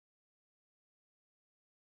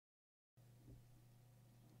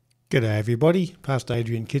G'day everybody, Pastor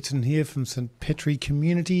Adrian Kitson here from St Petri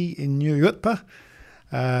Community in New York.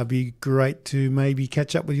 Be great to maybe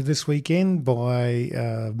catch up with you this weekend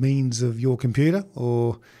by means of your computer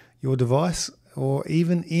or your device or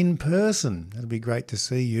even in person. It'd be great to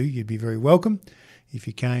see you. You'd be very welcome if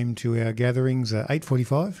you came to our gatherings at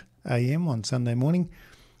 8:45 a.m. on Sunday morning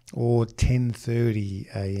or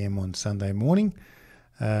 10:30 a.m. on Sunday morning.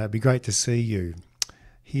 It'd be great to see you.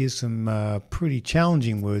 Here's some pretty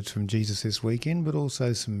challenging words from Jesus this weekend, but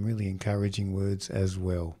also some really encouraging words as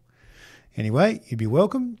well. Anyway, you'd be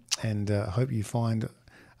welcome, and I hope you find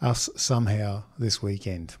us somehow this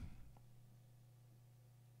weekend.